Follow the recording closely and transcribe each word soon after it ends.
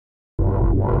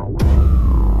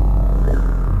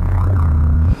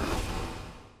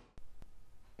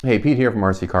Hey, Pete here from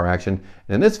RC Car Action,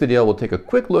 and in this video we'll take a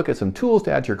quick look at some tools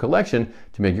to add to your collection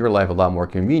to make your life a lot more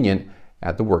convenient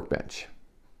at the workbench.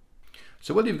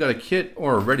 So whether you've got a kit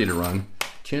or are ready to run,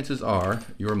 chances are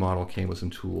your model came with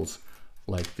some tools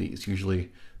like these.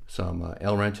 Usually some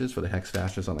L wrenches for the hex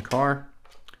fasteners on the car,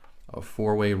 a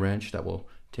 4-way wrench that will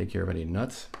take care of any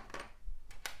nuts.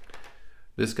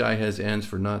 This guy has ends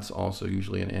for nuts, also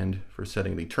usually an end for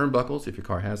setting the turnbuckles if your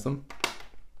car has them.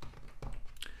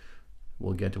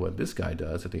 We'll get to what this guy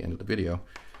does at the end of the video.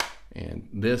 And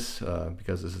this,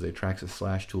 because this is a Traxxas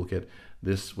Slash toolkit,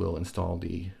 this will install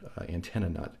the antenna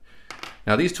nut.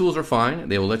 Now these tools are fine.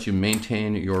 They will let you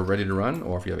maintain your ready to run,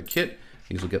 or if you have a kit,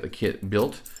 these will get the kit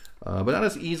built, but not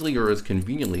as easily or as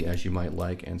conveniently as you might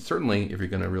like. And certainly if you're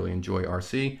gonna really enjoy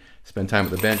RC, spend time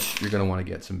at the bench, you're gonna wanna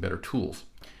get some better tools.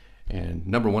 And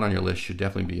number one on your list should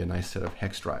definitely be a nice set of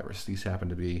hex drivers. These happen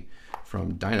to be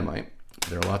from Dynamite.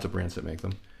 There are lots of brands that make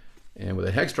them. And with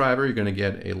a hex driver, you're going to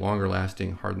get a longer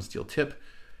lasting hardened steel tip,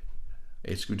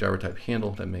 a screwdriver type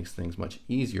handle that makes things much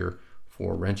easier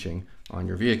for wrenching on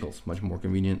your vehicles. Much more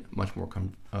convenient, much more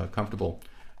comfortable.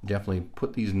 Definitely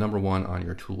put these number one on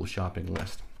your tool shopping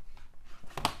list.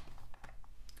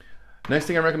 Next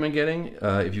thing I recommend getting,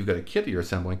 if you've got a kit that you're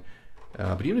assembling,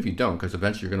 but even if you don't, because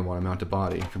eventually you're going to want to mount a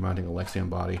body. If you're mounting a Lexan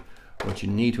body, what you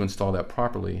need to install that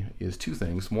properly is two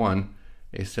things. One,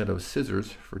 a set of scissors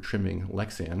for trimming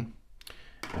Lexan.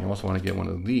 And you also want to get one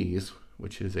of these,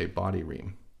 which is a body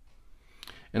ream.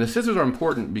 And the scissors are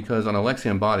important because on a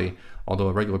Lexan body, although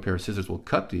a regular pair of scissors will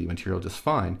cut the material just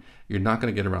fine, you're not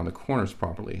going to get around the corners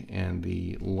properly. And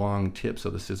the long tips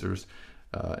of the scissors,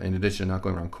 in addition to not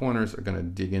going around corners, are going to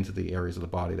dig into the areas of the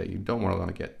body that you don't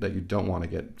want to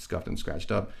get scuffed and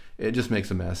scratched up. It just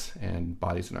makes a mess, and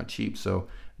bodies are not cheap. So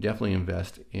definitely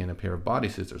invest in a pair of body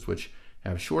scissors, which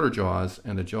have shorter jaws,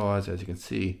 and the jaws, as you can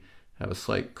see, have a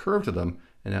slight curve to them,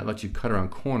 and that lets you cut around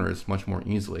corners much more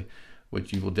easily,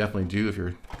 which you will definitely do if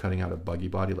you're cutting out a buggy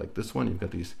body like this one. You've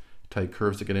got these tight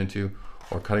curves to get into,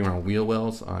 or cutting around wheel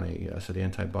wells on a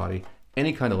sedan type body.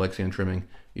 Any kind of Lexan trimming,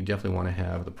 you definitely want to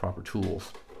have the proper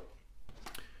tools.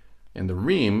 And the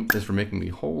ream is for making the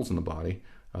holes in the body.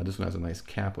 This one has a nice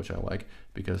cap, which I like,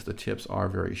 because the tips are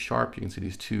very sharp. You can see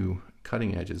these two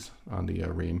cutting edges on the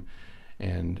ream.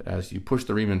 And as you push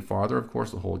the ream in farther, of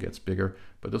course, the hole gets bigger,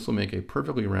 but this will make a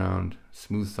perfectly round,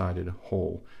 smooth-sided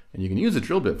hole. And you can use a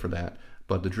drill bit for that,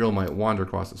 but the drill might wander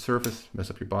across the surface, mess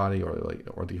up your body,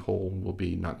 or the hole will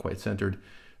be not quite centered,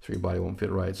 so your body won't fit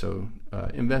right. So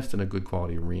invest in a good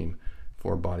quality ream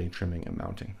for body trimming and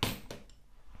mounting.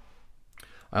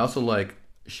 I also like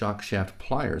shock shaft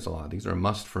pliers a lot. These are a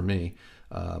must for me.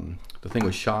 The thing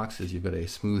with shocks is you've got a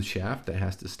smooth shaft that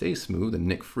has to stay smooth and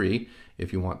nick free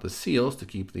if you want the seals to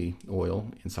keep the oil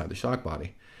inside the shock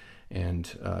body. And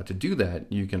to do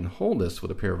that, you can hold this with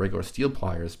a pair of regular steel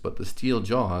pliers, but the steel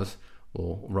jaws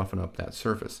will roughen up that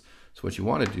surface. So what you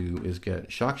want to do is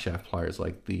get shock shaft pliers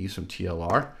like these from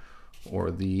TLR,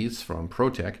 or these from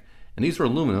ProTech. And these are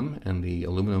aluminum, and the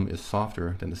aluminum is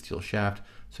softer than the steel shaft,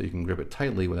 so you can grip it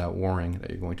tightly without worrying that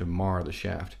you're going to mar the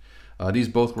shaft. These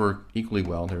both work equally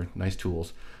well. They're nice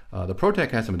tools. The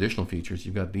ProTech has some additional features.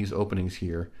 You've got these openings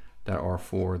here that are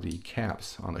for the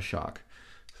caps on the shock.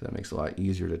 So that makes it a lot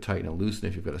easier to tighten and loosen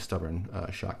if you've got a stubborn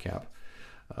shock cap.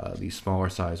 The smaller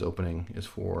size opening is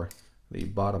for the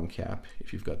bottom cap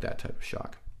if you've got that type of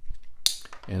shock.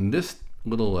 And this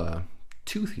little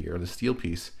tooth here, the steel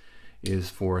piece, is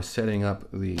for setting up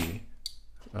the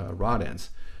rod ends.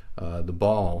 The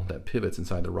ball that pivots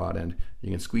inside the rod end, you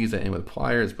can squeeze that in with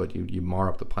pliers, but you mar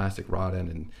up the plastic rod end,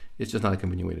 and it's just not a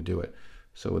convenient way to do it.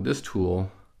 So with this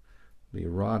tool, the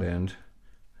rod end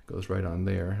goes right on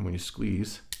there, and when you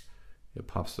squeeze, it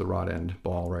pops the rod end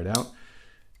ball right out.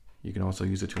 You can also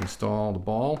use it to install the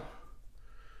ball.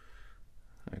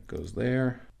 That goes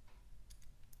there,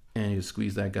 and you just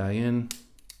squeeze that guy in,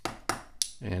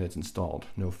 and it's installed.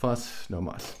 No fuss, no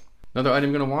muss. Another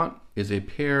item you're going to want is a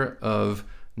pair of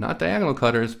not diagonal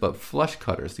cutters, but flush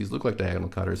cutters. These look like diagonal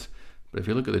cutters, but if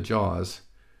you look at the jaws,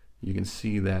 you can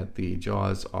see that the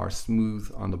jaws are smooth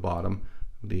on the bottom.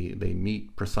 They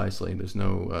meet precisely. There's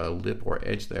no lip or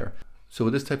edge there. So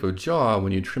with this type of jaw,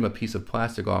 when you trim a piece of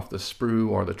plastic off the sprue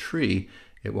or the tree,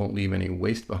 it won't leave any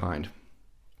waste behind.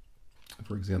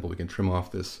 For example, we can trim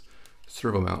off this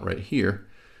servo mount right here,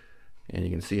 and you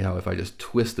can see how if I just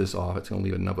twist this off, it's going to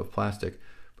leave a nub of plastic.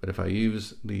 But if I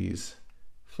use these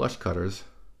flush cutters,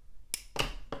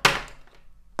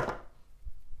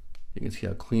 you can see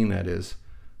how clean that is.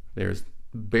 There's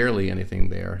barely anything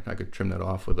there. I could trim that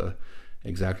off with a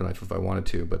X-Acto knife if I wanted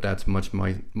to, but that's much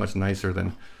nicer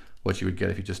than what you would get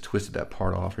if you just twisted that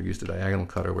part off or used a diagonal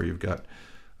cutter where you've got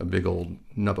a big old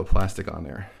nub of plastic on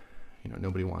there. You know,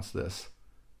 nobody wants this.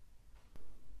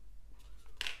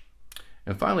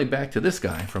 And finally, back to this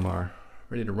guy from our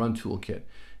Ready to Run toolkit.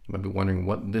 You might be wondering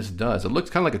what this does. It looks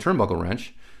kind of like a turnbuckle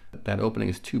wrench. That opening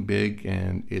is too big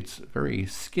and it's very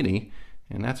skinny,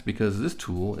 and that's because this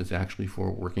tool is actually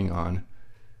for working on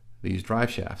these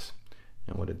drive shafts.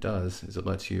 And what it does is it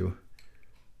lets you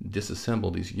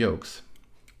disassemble these yokes.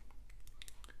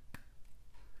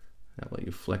 That'll let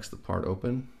you flex the part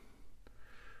open.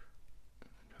 I'm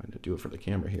trying to do it for the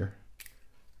camera here.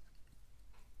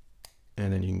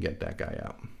 And then you can get that guy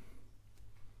out.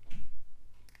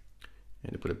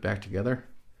 And to put it back together,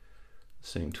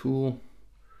 same tool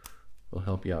will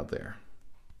help you out there.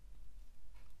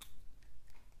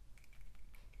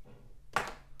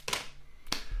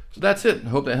 So that's it. I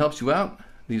hope that helps you out.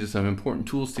 These are some important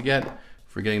tools to get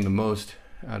for getting the most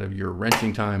out of your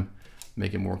wrenching time,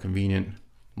 make it more convenient,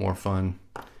 more fun.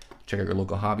 Check out your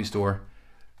local hobby store.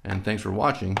 And thanks for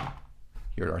watching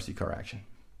here at RC Car Action.